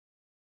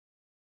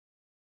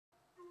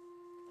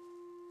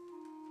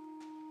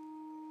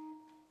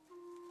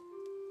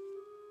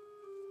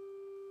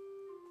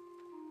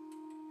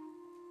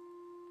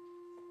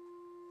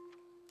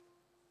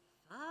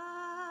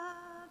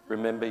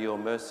Remember your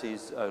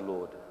mercies, O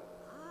Lord,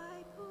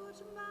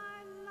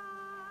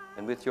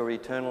 and with your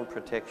eternal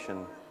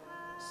protection,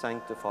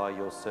 sanctify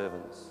your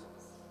servants,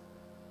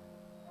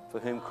 for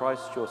whom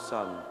Christ your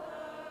Son,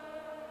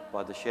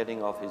 by the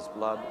shedding of his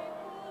blood,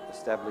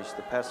 established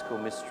the paschal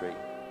mystery,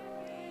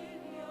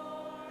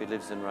 who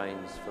lives and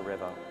reigns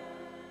forever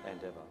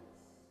and ever.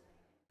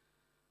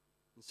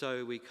 And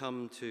so we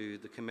come to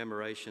the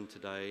commemoration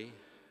today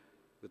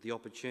with the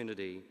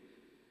opportunity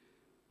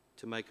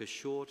to make a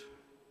short,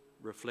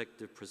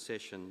 reflective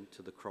procession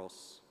to the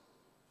cross,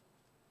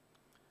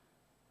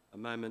 a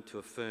moment to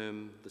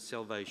affirm the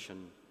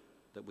salvation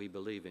that we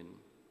believe in.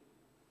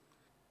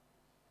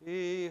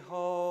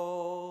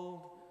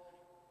 Behold,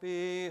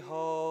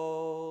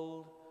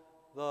 behold,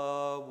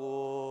 the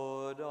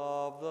wood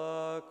of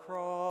the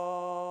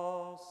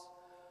cross,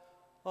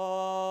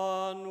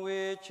 on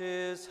which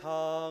is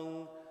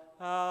hung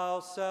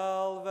our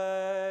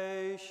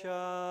salvation.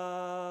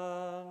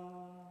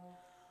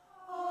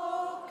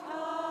 Oh,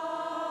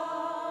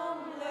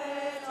 come,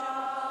 let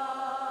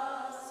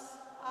us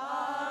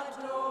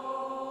adore.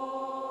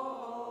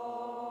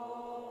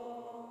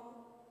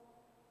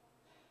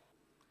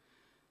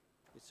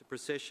 It's a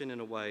procession in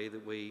a way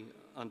that we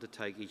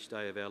undertake each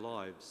day of our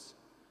lives.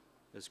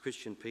 As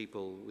Christian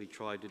people, we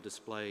try to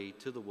display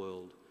to the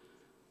world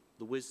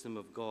the wisdom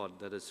of God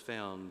that is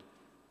found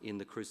in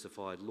the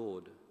crucified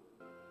Lord.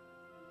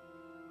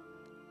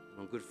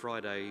 On Good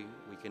Friday,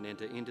 we can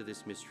enter into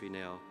this mystery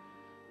now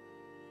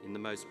in the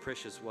most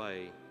precious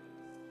way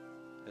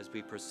as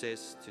we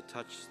process to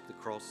touch the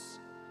cross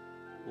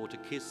or to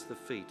kiss the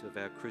feet of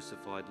our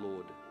crucified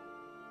Lord,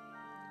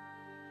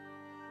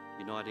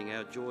 uniting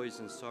our joys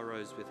and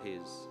sorrows with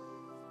his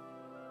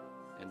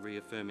and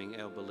reaffirming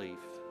our belief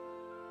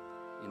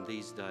in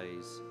these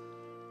days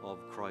of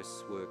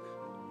Christ's work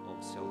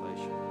of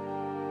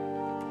salvation.